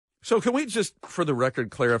So can we just, for the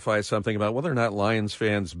record, clarify something about whether or not Lions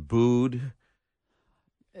fans booed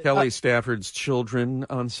Kelly Stafford's children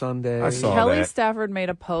on Sunday? I saw Kelly that. Stafford made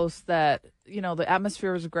a post that, the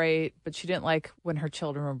atmosphere was great, but she didn't like when her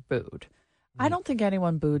children were booed. I don't think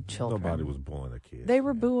anyone booed children. Nobody was booing a kid. They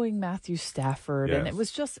were booing Matthew Stafford, and it was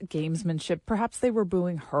just gamesmanship. Perhaps they were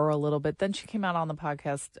booing her a little bit. Then she came out on the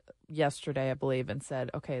podcast yesterday, I believe, and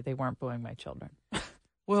said, okay, they weren't booing my children.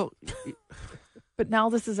 Well, but now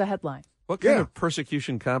this is a headline. what kind of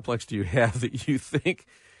persecution complex do you have that you think?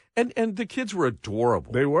 And the kids were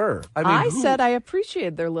adorable. They were. I said I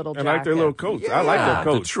appreciated their little jacket. I like their little coats. I like their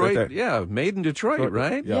coats. Detroit, made in Detroit,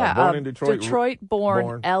 right? Yeah, born in Detroit.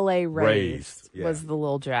 Detroit-born, L.A. raised Yeah. was the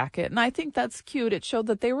little jacket. And I think that's cute. It showed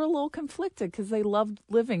that they were a little conflicted because they loved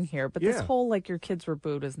living here. But this whole, your kids were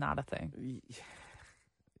booed is not a thing.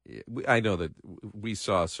 I know that we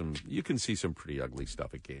saw you can see some pretty ugly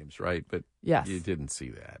stuff at games, right? But yes. You didn't see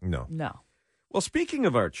that. No. Well, speaking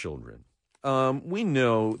of our children, we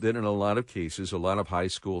know that in a lot of cases, a lot of high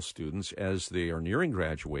school students, as they are nearing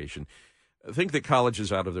graduation, think that college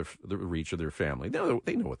is out of the reach of their family. They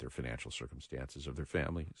know what their financial circumstances of their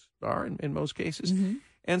families are in most cases. Mm-hmm.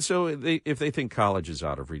 And so if they think college is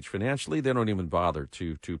out of reach financially, they don't even bother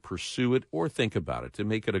to pursue it or think about it, to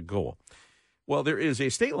make it a goal. Well, there is a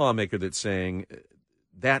state lawmaker that's saying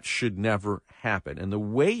that should never happen. And the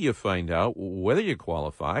way you find out whether you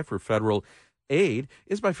qualify for federal aid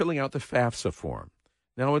is by filling out the FAFSA form.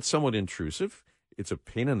 Now, it's somewhat intrusive. It's a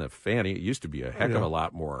pain in the fanny. It used to be a heck of a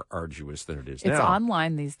lot more arduous than it is now. It's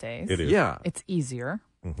online these days. It is. Yeah. It's easier.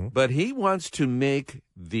 Mm-hmm. But he wants to make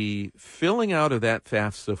the filling out of that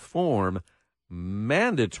FAFSA form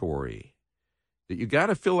mandatory. That you got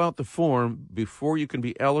to fill out the form before you can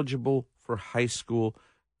be eligible for high school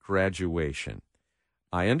graduation.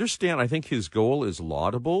 I understand. I think his goal is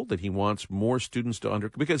laudable, that he wants more students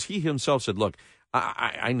to because he himself said, look,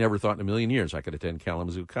 I never thought in a million years I could attend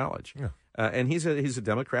Kalamazoo College. Yeah. And he's a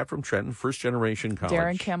Democrat from Trenton, first-generation college.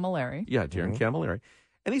 Darren Camilleri. Yeah, Darren Camilleri.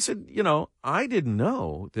 And he said, I didn't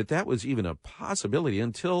know that was even a possibility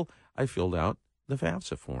until I filled out the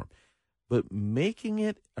FAFSA form. But making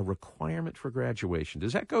it a requirement for graduation,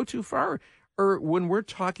 does that go too far? Or when we're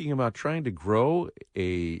talking about trying to grow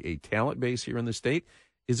a talent base here in the state,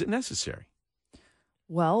 is it necessary?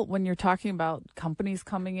 Well, when you're talking about companies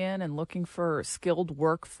coming in and looking for skilled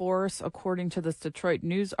workforce, according to this Detroit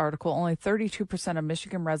News article, only 32% of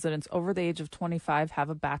Michigan residents over the age of 25 have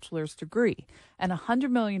a bachelor's degree. And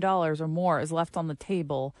 $100 million or more is left on the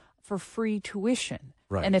table for free tuition.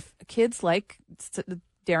 Right. And if kids like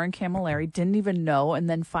Darren Camilleri didn't even know and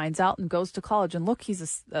then finds out and goes to college, and look,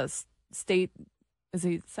 he's a state, is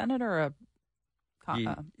he senator or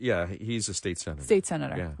he's a state senator. State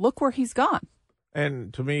senator. Yeah. Look where he's gone.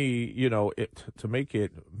 And to me, to make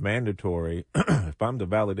it mandatory, if I'm the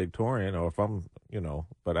valedictorian or if I'm,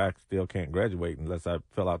 but I still can't graduate unless I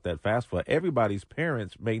fill out that FAFSA. Everybody's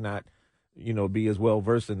parents may not, be as well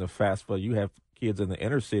versed in the FAFSA. You have kids in the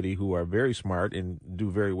inner city who are very smart and do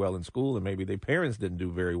very well in school, and maybe their parents didn't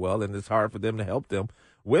do very well, and it's hard for them to help them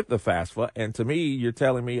with the FAFSA. And to me, you're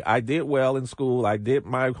telling me I did well in school, I did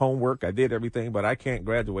my homework, I did everything, but I can't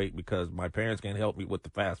graduate because my parents can't help me with the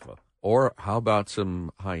FAFSA. Or how about some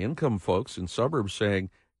high-income folks in suburbs saying,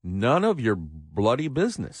 none of your bloody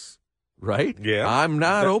business, right? Yeah. I'm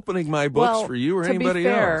not opening my books for you or anybody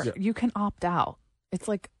else. To be fair, you can opt out. It's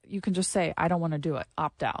like you can just say, I don't want to do it.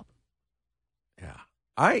 Opt out. Yeah.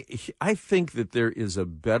 I think that there is a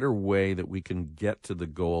better way that we can get to the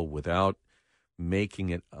goal without making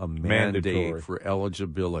it a mandate mandatory for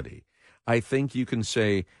eligibility. I think you can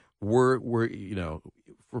say we're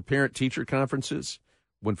for parent-teacher conferences,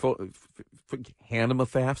 when hand them a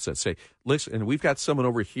FAFSA, say, listen, and we've got someone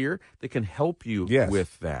over here that can help you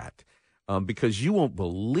with that. Because you won't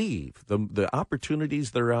believe the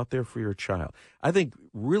opportunities that are out there for your child. I think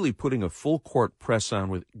really putting a full court press on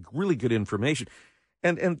with really good information.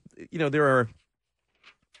 And there are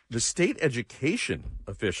the state education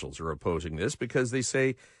officials are opposing this because they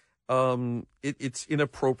say it's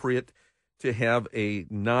inappropriate to have a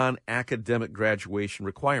non-academic graduation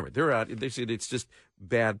requirement. They say it's just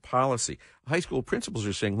bad policy. High school principals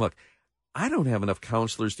are saying, look, I don't have enough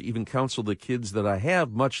counselors to even counsel the kids that I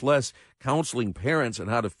have, much less counseling parents on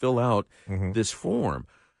how to fill out this form,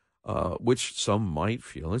 which some might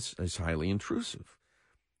feel is highly intrusive.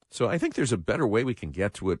 So I think there's a better way we can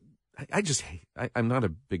get to it. I'm not a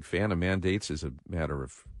big fan of mandates as a matter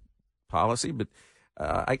of policy, but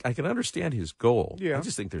I can understand his goal. Yeah. I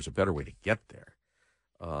just think there's a better way to get there.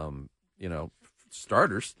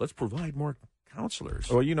 Starters, let's provide more counselors.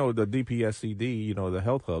 Well, the DPSCD, the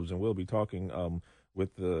health hubs, and we'll be talking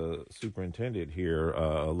with the superintendent here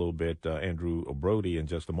a little bit, Andrew Brodie, in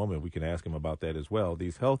just a moment. We can ask him about that as well.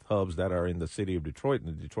 These health hubs that are in the city of Detroit and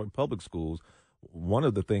the Detroit public schools, one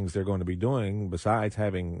of the things they're going to be doing, besides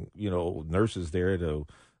having, nurses there to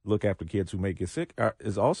look after kids who may get sick,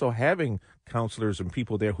 is also having counselors and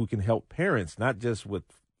people there who can help parents, not just with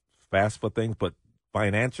FAFSA things, but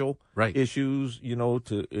financial issues,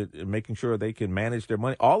 to making sure they can manage their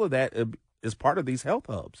money. All of that is part of these health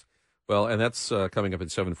hubs. Well, and that's coming up at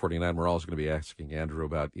 7:49. We're also going to be asking Andrew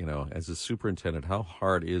about, as a superintendent, how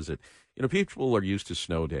hard is it? People are used to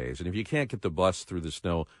snow days, and if you can't get the bus through the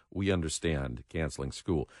snow, we understand canceling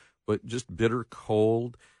school. But just bitter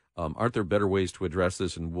cold, aren't there better ways to address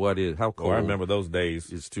this? And how cold? I remember those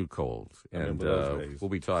days. Is too cold. And those days. We'll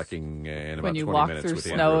be talking in about 20 minutes. When you walk through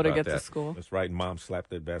snow to get to school. That's right. And Mom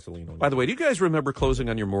slapped that Vaseline on you. By the way, do you guys remember closing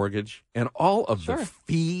on your mortgage and all of the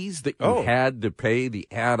fees that you had to pay, the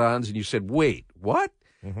add-ons, and you said, wait, what?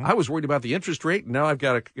 Mm-hmm. I was worried about the interest rate, and now I've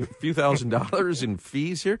got a few $1,000s in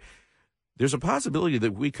fees here. There's a possibility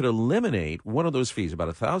that we could eliminate one of those fees,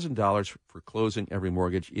 about $1,000 for closing every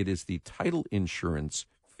mortgage. It is the title insurance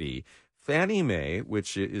fee. Fannie Mae,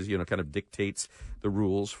 which is, kind of dictates the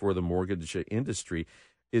rules for the mortgage industry,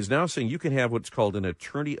 is now saying you can have what's called an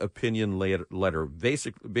attorney opinion letter,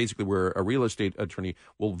 basically where a real estate attorney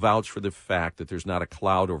will vouch for the fact that there's not a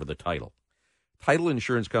cloud over the title. Title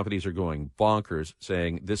insurance companies are going bonkers,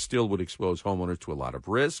 saying this still would expose homeowners to a lot of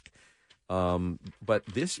risk. But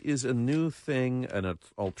this is a new thing, an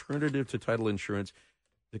alternative to title insurance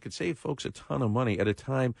that could save folks a ton of money at a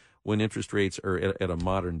time when interest rates are at a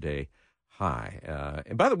modern-day high.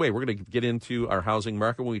 And by the way, we're going to get into our housing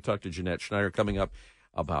market when we talk to Jeanette Schneider coming up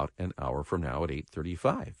about an hour from now at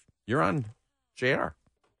 8:35. You're on JR.